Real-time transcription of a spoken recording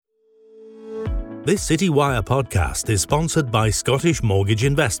This CityWire podcast is sponsored by Scottish Mortgage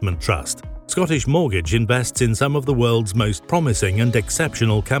Investment Trust. Scottish Mortgage invests in some of the world's most promising and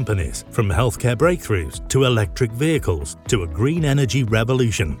exceptional companies, from healthcare breakthroughs to electric vehicles to a green energy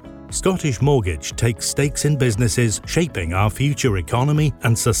revolution. Scottish Mortgage takes stakes in businesses shaping our future economy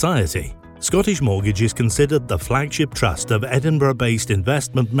and society. Scottish Mortgage is considered the flagship trust of Edinburgh-based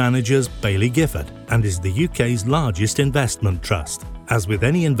investment managers Baillie Gifford and is the UK's largest investment trust. As with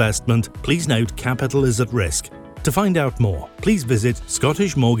any investment, please note capital is at risk. To find out more, please visit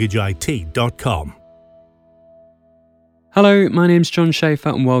scottishmortgageit.com. Hello, my name's John Schaefer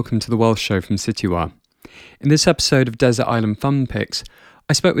and welcome to The Wealth Show from CityWire. In this episode of Desert Island Fund Picks,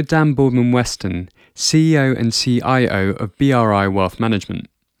 I spoke with Dan Boardman-Weston, CEO and CIO of BRI Wealth Management.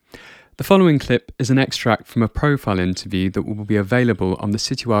 The following clip is an extract from a profile interview that will be available on the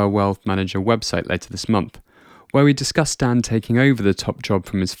CityWire Wealth Manager website later this month, where we discuss Dan taking over the top job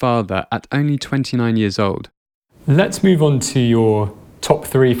from his father at only 29 years old. Let's move on to your top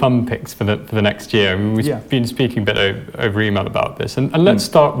three fund picks for the next year. We've been speaking a bit over email about this. And let's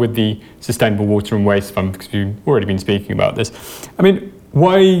start with the Sustainable Water and Waste Fund, because we've already been speaking about this. I mean,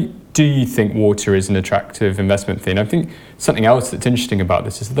 why do you think water is an attractive investment theme? I think something else that's interesting about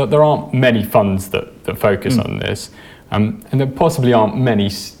this is that there aren't many funds that focus on this. And there possibly aren't many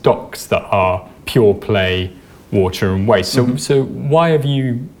stocks that are pure play water and waste. So why have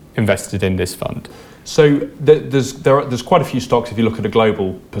you invested in this fund? So there's quite a few stocks if you look at a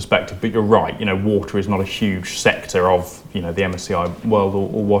global perspective, but you're right, water is not a huge sector of, the MSCI world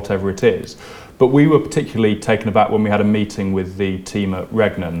or whatever it is. But we were particularly taken aback when we had a meeting with the team at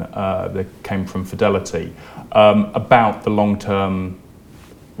Regnan, that came from Fidelity, about the long-term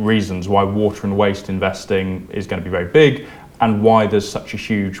reasons why water and waste investing is going to be very big and why there's such a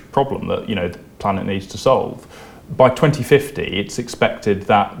huge problem that, the planet needs to solve. By 2050, it's expected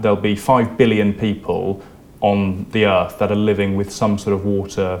that there'll be 5 billion people on the Earth that are living with some sort of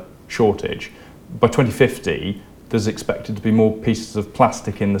water shortage. By 2050, there's expected to be more pieces of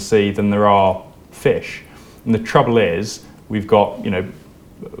plastic in the sea than there are fish. And the trouble is, we've got,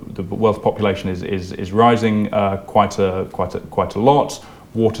 the world's population is rising quite a lot.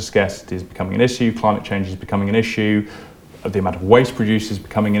 Water scarcity is becoming an issue. Climate change is becoming an issue. The amount of waste produced is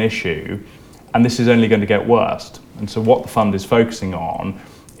becoming an issue. And this is only going to get worse. And so what the fund is focusing on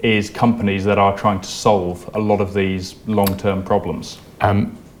is companies that are trying to solve a lot of these long-term problems.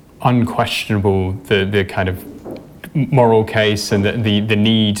 Unquestionable, the kind of moral case and the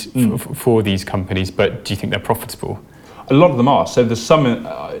need for these companies, but do you think they're profitable? A lot of them are. So there's some,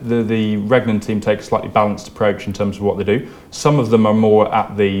 the Regnan team take a slightly balanced approach in terms of what they do. Some of them are more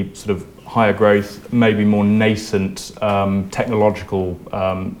at the sort of higher growth, maybe more nascent technological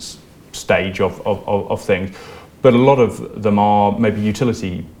stage of things, but a lot of them are maybe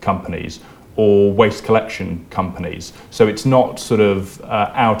utility companies or waste collection companies. So it's not sort of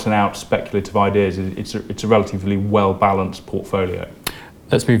out and out speculative ideas. It's a relatively well balanced portfolio.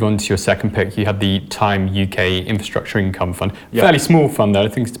 Let's move on to your second pick. You had the Time UK Infrastructure Income Fund, fairly small fund though. I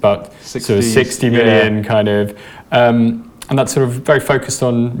think it's about 60 million kind of, and that's sort of very focused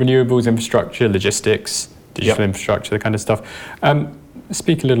on renewables, infrastructure, logistics, digital infrastructure, that kind of stuff.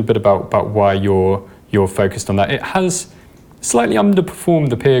 Speak a little bit about why you're focused on that. It has slightly underperformed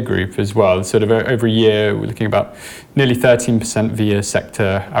the peer group as well. Sort of over a year, we're looking about nearly 13% via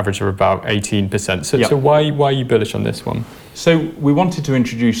sector, average of about 18%. So why are you bullish on this one? So we wanted to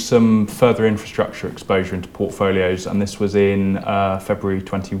introduce some further infrastructure exposure into portfolios, and this was in February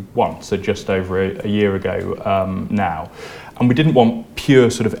 21, so just over a year ago now. And we didn't want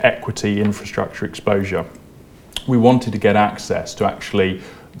pure sort of equity infrastructure exposure. We wanted to get access to actually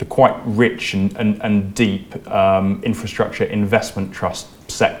the quite rich and deep infrastructure investment trust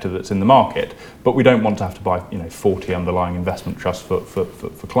sector that's in the market, but we don't want to have to buy 40 underlying investment trusts for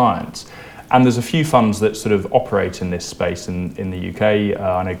clients. And there's a few funds that sort of operate in this space in the UK.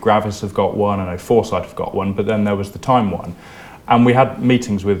 I know Gravis have got one, I know Foresight have got one, but then there was the Time one. And we had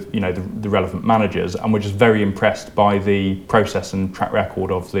meetings with the relevant managers, and we're just very impressed by the process and track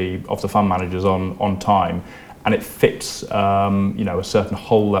record of the fund managers on Time. And it fits, a certain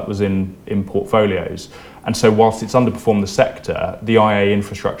hole that was in portfolios. And so whilst it's underperformed the sector, the IA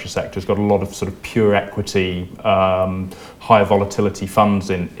infrastructure sector has got a lot of sort of pure equity, higher volatility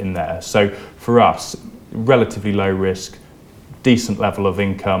funds in there. So for us, relatively low risk, decent level of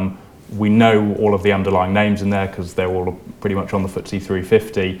income. We know all of the underlying names in there because they're all pretty much on the FTSE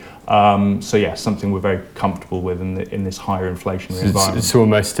 350. Something we're very comfortable with in this higher inflationary environment. It's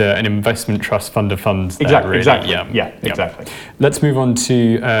almost an investment trust fund of funds. Exactly. Yeah, exactly. Let's move on to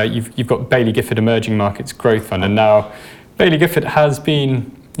you've got Baillie Gifford Emerging Markets Growth Fund, and now Baillie Gifford has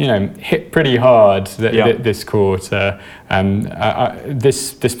been hit pretty hard this quarter.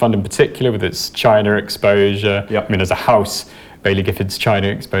 This fund in particular, with its China exposure, I mean, as a house, Baillie Gifford's China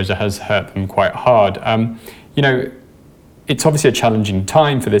exposure has hurt them quite hard. It's obviously a challenging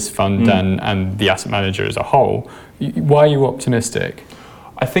time for this fund and the asset manager as a whole. Why are you optimistic?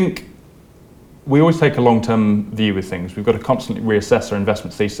 I think we always take a long-term view with things. We've got to constantly reassess our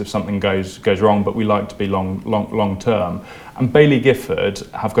investment thesis if something goes wrong, but we like to be long-term. And Baillie Gifford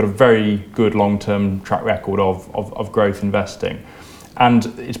have got a very good long-term track record of growth investing. And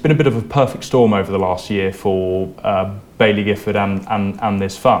it's been a bit of a perfect storm over the last year for Baillie Gifford and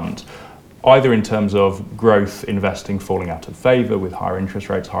this fund, either in terms of growth investing falling out of favour with higher interest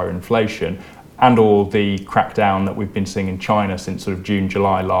rates, higher inflation, and all the crackdown that we've been seeing in China since sort of June,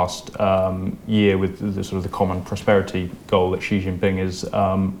 July last year with the sort of the common prosperity goal that Xi Jinping is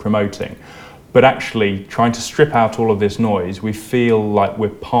promoting. But actually trying to strip out all of this noise, we feel like we're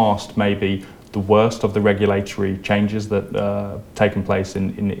past maybe the worst of the regulatory changes that taken place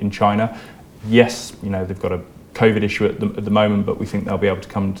in China. Yes, they've got a COVID issue at the moment, but we think they'll be able to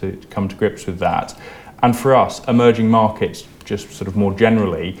come to grips with that. And for us, emerging markets, just sort of more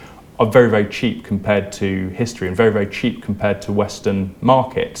generally, are very, very cheap compared to history and very, very cheap compared to Western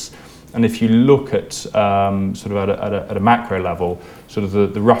markets. And if you look at sort of at a macro level, sort of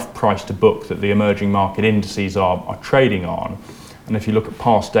the rough price to book that the emerging market indices are trading on, and if you look at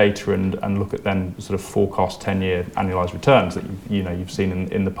past data and look at then sort of forecast 10-year annualized returns that you've seen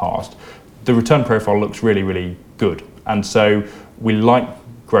in the past, the return profile looks really, really good. And so we like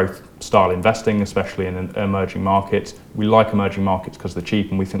growth style investing, especially in emerging markets. We like emerging markets because they're cheap,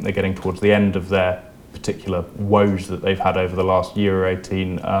 and we think they're getting towards the end of their particular woes that they've had over the last year or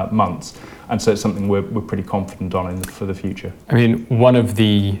 18 months. And so it's something we're pretty confident on for the future. I mean, one of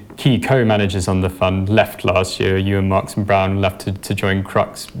the key co-managers on the fund left last year, you and Marks and Brown left to join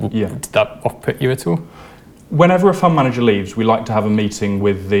Crux. Did that off-put you at all? Whenever a fund manager leaves, we like to have a meeting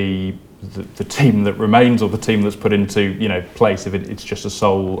with the team that remains or the team that's put into place if it's just a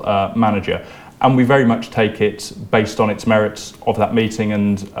sole manager. And we very much take it based on its merits of that meeting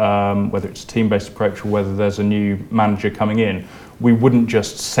and whether it's a team-based approach or whether there's a new manager coming in. We wouldn't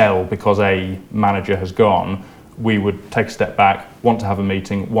just sell because a manager has gone. We would take a step back, want to have a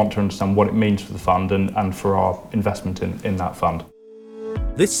meeting, want to understand what it means for the fund and for our investment in that fund.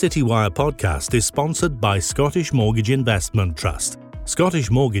 This Citywire podcast is sponsored by Scottish Mortgage Investment Trust. Scottish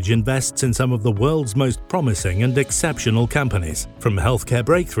Mortgage invests in some of the world's most promising and exceptional companies, from healthcare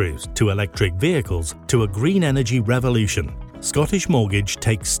breakthroughs to electric vehicles to a green energy revolution. Scottish Mortgage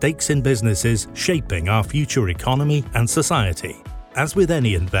takes stakes in businesses shaping our future economy and society. As with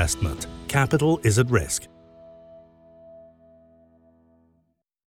any investment, capital is at risk.